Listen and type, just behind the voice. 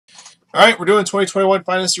All right, we're doing 2021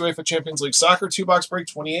 Finest UEFA Champions League Soccer, 2-box break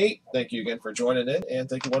 28. Thank you again for joining in, and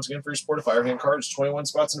thank you once again for your support of Firehand Cards. 21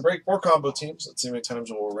 spots in the break, 4 combo teams. Let's see how many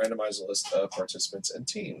times we'll randomize a list of participants and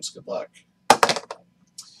teams. Good luck.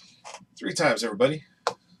 3 times, everybody.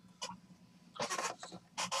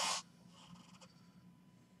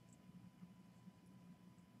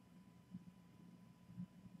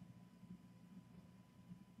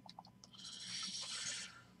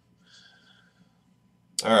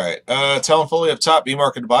 All right, Talon Foley up top, B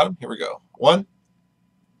mark at the bottom. Here we go. 1,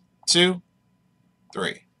 2,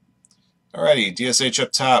 3. All righty, DSH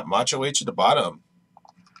up top, Macho H at the bottom.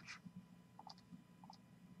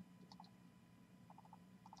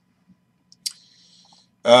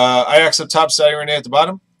 Ajax up top, Saudi Renee at the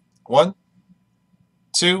bottom. 1,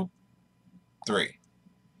 2, 3.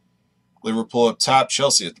 Liverpool up top,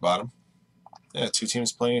 Chelsea at the bottom. Yeah, 2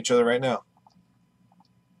 teams playing each other right now.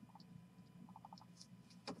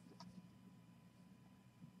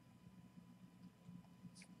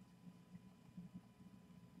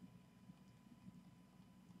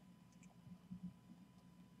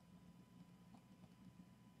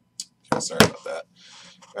 Sorry about that.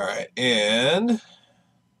 All right, and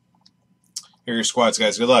here are your squads,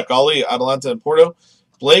 guys. Good luck. Ali, Atalanta, and Porto.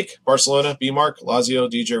 Blake, Barcelona, B-Mark, Lazio,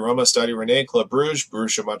 DJ Roma, Stade Rennais, Club Brugge,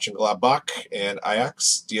 Borussia Mönchengladbach, and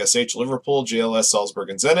Ajax. DSH, Liverpool, JLS,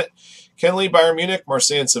 Salzburg, and Zenit. Kenley, Bayern Munich,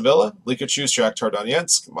 Marseille, and Sevilla. Likachu, Shakhtar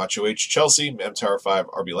Donetsk. Macho H, Chelsea. Tower 5,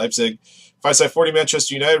 RB Leipzig. 5-40,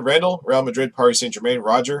 Manchester United. Randall, Real Madrid, Paris Saint-Germain.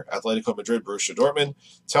 Roger, Atletico Madrid, Borussia Dortmund.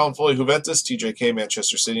 Talon Foley, Juventus. TJK,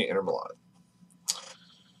 Manchester City, Inter Milan.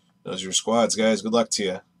 Those are your squads, guys. Good luck to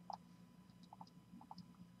you.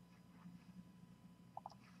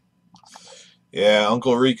 Yeah,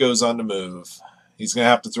 Uncle Rico's on the move. He's going to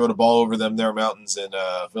have to throw the ball over them there mountains in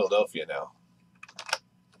Philadelphia now.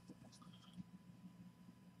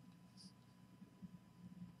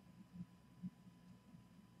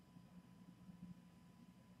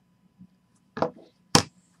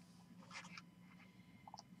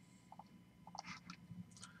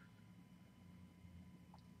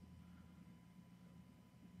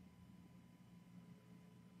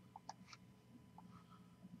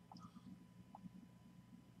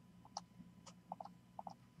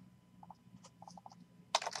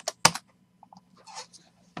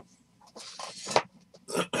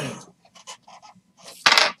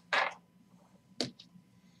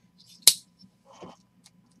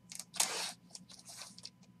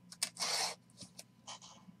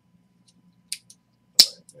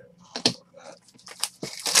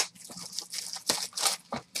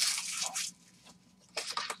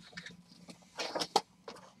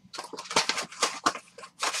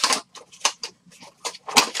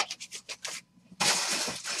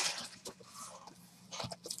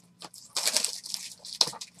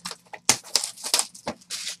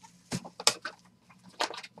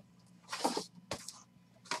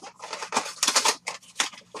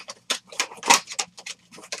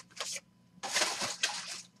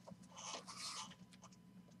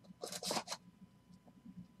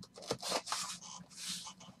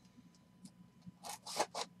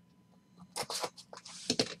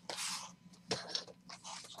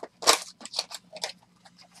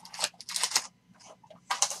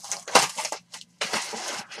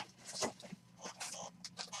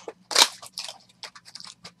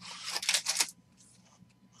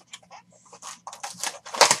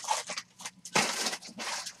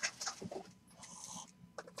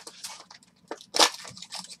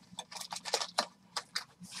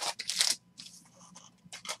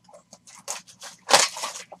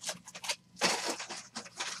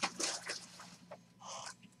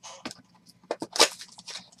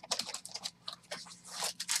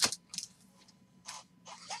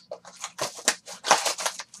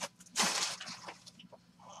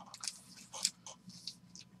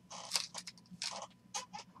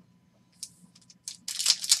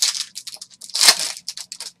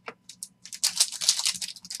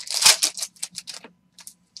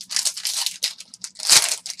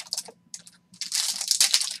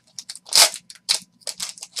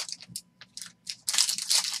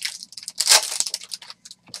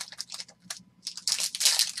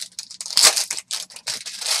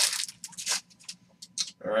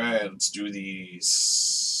 All right, let's do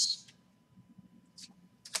these.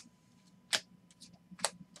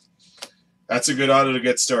 That's a good auto to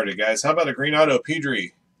get started, guys. How about a green auto,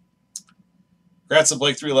 Pedri? Congrats to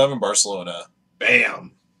Blake 311, Barcelona.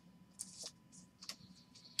 Bam.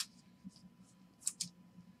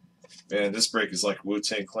 Man, this break is like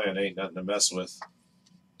Wu-Tang Clan. Ain't nothing to mess with.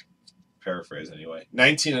 Paraphrase, anyway.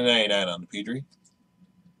 19 and 99 on the Pedri.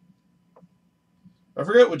 I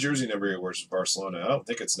forget what jersey number he wears for Barcelona. I don't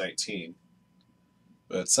think it's 19.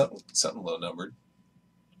 But it's something low numbered.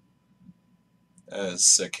 That is a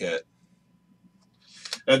sick hit.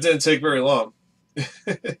 That didn't take very long.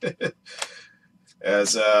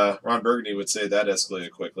 As Ron Burgundy would say, that escalated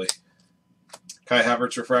quickly. Kai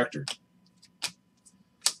Havertz refractor.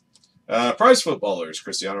 Prize footballers.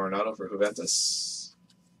 Cristiano Ronaldo for Juventus.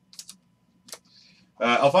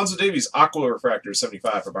 Alphonso Davies, Aqua refractor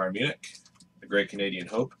 75 for Bayern Munich. The great Canadian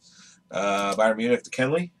hope. Bayern Munich to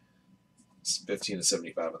Kenley. It's 15 to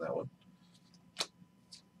 75 on that one.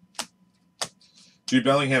 Jude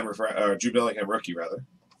Bellingham rookie rather.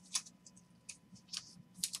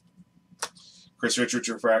 Chris Richards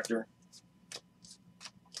refractor.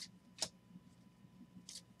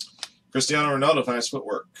 Cristiano Ronaldo finds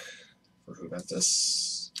footwork for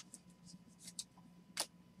Juventus.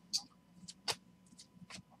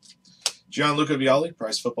 Gianluca Vialli,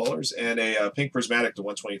 prize footballers, and a pink prismatic to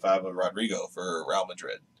 125 of Rodrigo for Real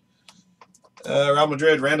Madrid. Real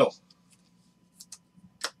Madrid, Randall.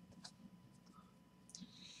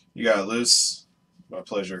 You got it, Luce. My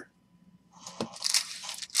pleasure.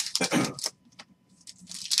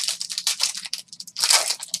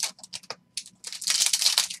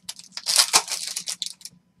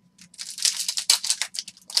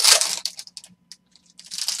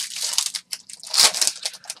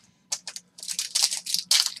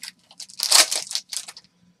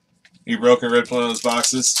 You broke and ripped one of those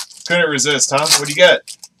boxes. Couldn't resist, huh? What'd you get?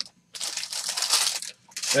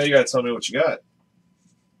 Now you gotta tell me what you got.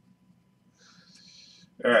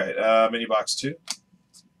 Alright, mini box 2.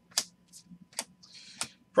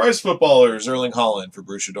 Prize footballers, Erling Haaland for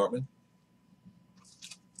Borussia Dortmund.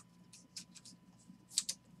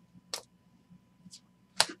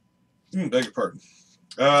 Beg your pardon.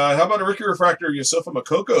 How about a rookie refractor, Yusufa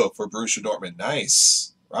Moukoko for Borussia Dortmund?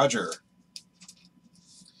 Nice. Roger.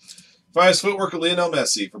 Finest footwork of Lionel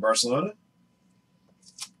Messi for Barcelona.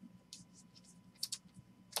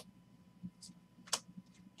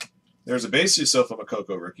 There's a base Yusufa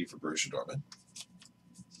Moukoko rookie for Borussia Dortmund.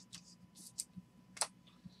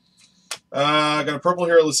 Got a purple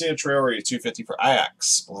here, Lucien Traore, 250 for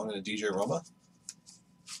Ajax, belonging to DJ Roma.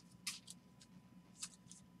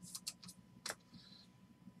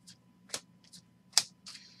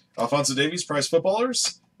 Alphonso Davies, prize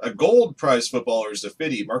footballers. A gold prize footballers to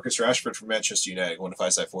Fitty, Marcus Rashford from Manchester United, going to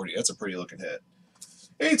 5/40. That's a pretty looking hit.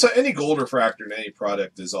 Any gold refractor in any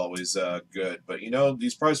product is always good, but you know,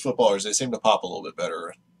 these prize footballers, they seem to pop a little bit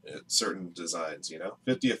better at certain designs, you know.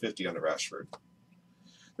 50 of 50 on the Rashford.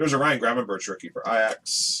 There's a Ryan Gravenberch rookie for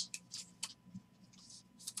Ajax.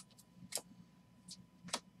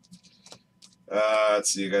 Let's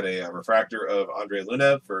see, you got a refractor of Andre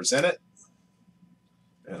Lunev for Zenit.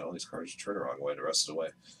 And all these cards turn the wrong way the rest of the way.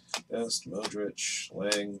 Best, Modric,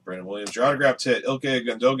 Lang, Brandon Williams. Your autographed hit, Ilkay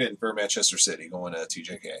Gundogan for Manchester City, going to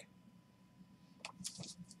TJK.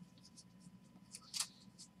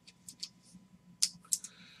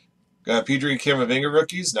 Got Pedri Camavinga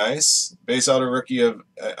rookies, nice. Base auto rookie of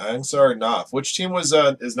Ansar Knopf. Which team was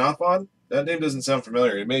is Knopf on? That name doesn't sound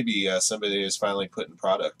familiar. It may be somebody who's finally put in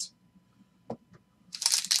product.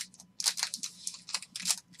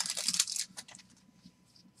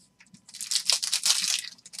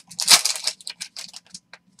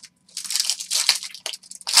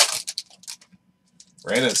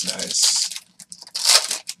 Reina's nice.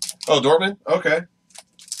 Oh, Dortmund? Okay.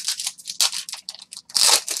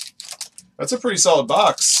 That's a pretty solid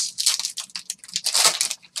box.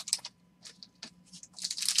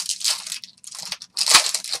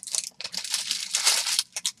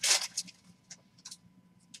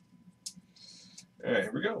 All right,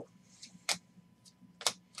 here we go.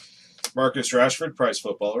 Marcus Rashford, prize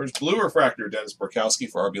footballers. Blue refractor, Dennis Borkowski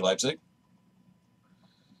for RB Leipzig.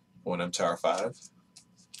 1M Tower 5.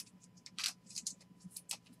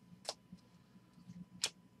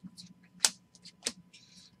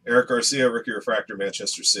 Eric Garcia, rookie refractor,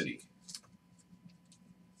 Manchester City.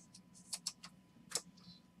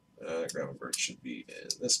 Gravenberch should be in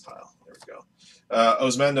this pile. There we go.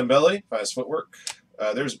 Ousmane Dembele, finest footwork.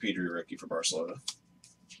 There's a Pedri rookie for Barcelona.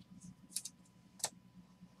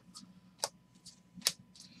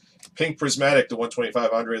 Pink prismatic to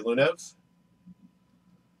 125, Andre Lunev.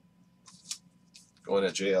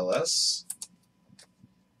 Going to JLS.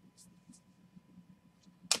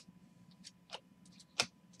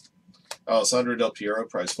 Alessandro Del Piero,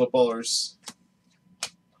 prize footballers.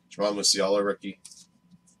 Jamal Musiala, rookie.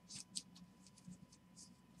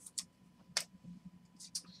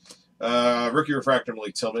 Rookie refractor,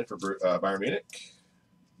 Malik Tillman for Bayern Munich.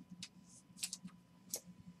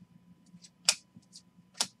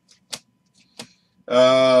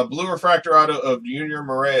 Blue refractor auto of Junior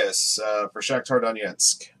Moraes for Shakhtar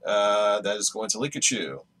Donetsk. That is going to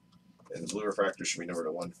Likachu. And the blue refractor should be numbered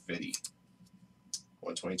to 150.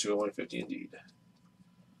 122 and 150 indeed.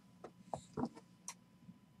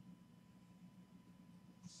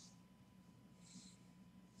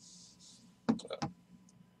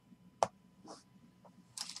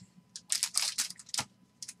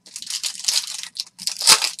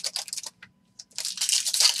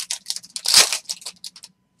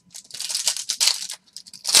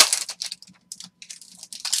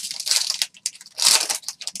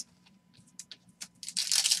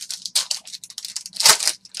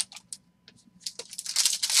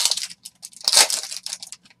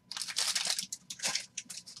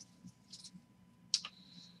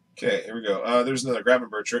 Okay, here we go. There's another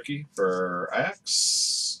Gravenberch rookie for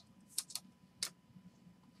Ajax.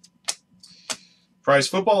 Prize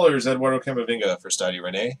footballers, Eduardo Camavinga for Stadi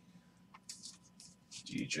Rene.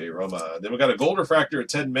 DJ Roma. Then we got a gold refractor,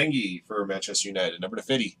 Ted Mengi for Manchester United, number to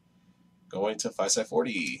 50. Going to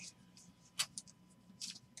 540.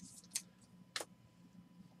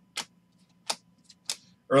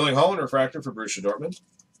 Erling Haaland refractor for Borussia Dortmund.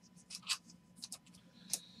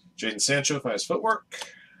 Jadon Sancho, finest footwork.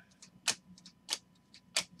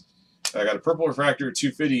 I got a purple refractor,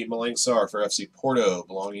 250, Malang Sarr for FC Porto,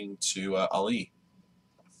 belonging to Ali.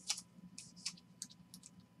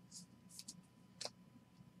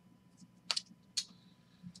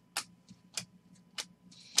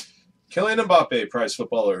 Kylian Mbappe, prize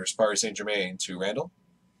footballers, Paris Saint-Germain to Randall.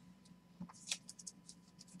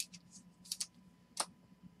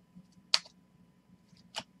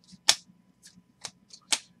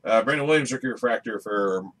 Brandon Williams, rookie refractor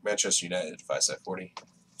for Manchester United, 540.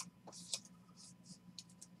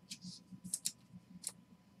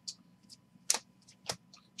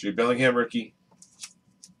 Jude Bellingham, rookie.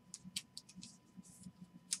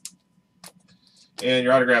 And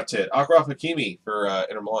your autographed hit, Achraf Hakimi for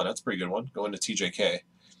Inter Milan. That's a pretty good one. Going to TJK. I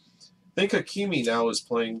think Hakimi now is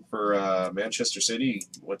playing for Manchester City.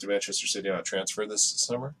 Went to Manchester City on a transfer this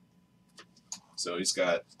summer. So he's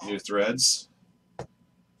got new threads.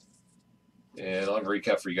 And I'll have a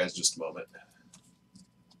recap for you guys in just a moment.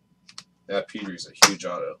 That Pedri's a huge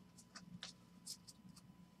auto.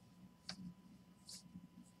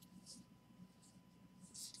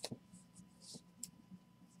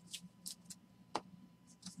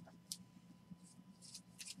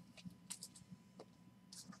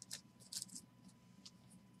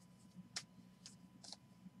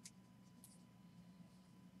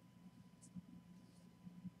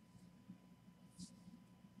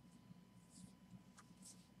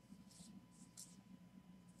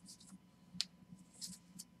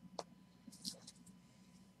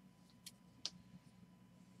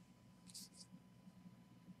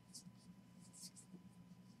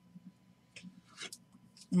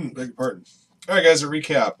 Beg your pardon. All right, guys, a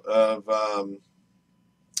recap of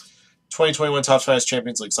 2021 Top Finance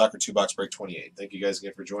Champions League Soccer 2 Box Break 28. Thank you guys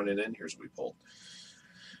again for joining in. Here's what we pulled.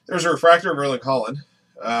 There's a refractor of Erling Haaland.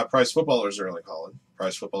 Prize footballers Erling Haaland.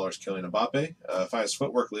 Prize footballers Kylian Mbappe. Finest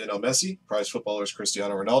footwork Lionel Messi. Prize footballers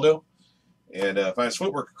Cristiano Ronaldo. And finest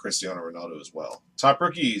footwork Cristiano Ronaldo as well. Top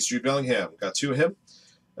rookies Jude Bellingham. Got 2 of him.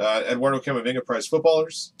 Eduardo Camavinga, prize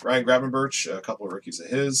footballers. Ryan Gravenberch, a couple of rookies of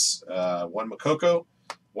his. 1 Makoko.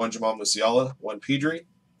 1 Jamal Musiala, 1 Pedri.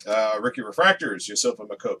 Rookie refractors, Yusufa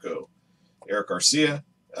Makoko, Eric Garcia,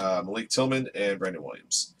 Malik Tillman, and Brandon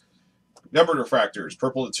Williams. Numbered refractors,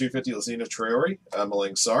 purple to 250, Lazina Traore,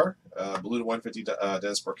 Malang Sarr. Blue to 150,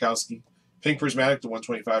 Dennis Borkowski. Pink prismatic to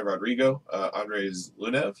 125, Rodrigo, Andres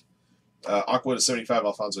Lunev. Aqua to 75,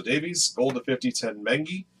 Alphonso Davies. Gold to 50, Ten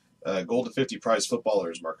Mengi. Gold to 50, prize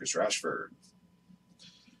footballers, Marcus Rashford.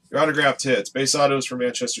 Your autographed hits, base autos for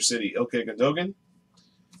Manchester City, Ilkay Gundogan.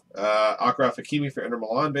 Achraf Hakimi for Inter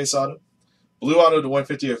Milan, base auto. Blue auto to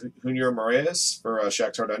 150 of Junior Moraes for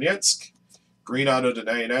Shakhtar Donetsk. Green auto to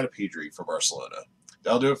 99 of Pedri for Barcelona.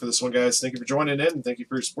 That'll do it for this one, guys. Thank you for joining in, and thank you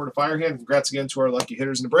for your support of Firehand. Congrats again to our lucky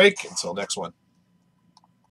hitters in the break. Until next one.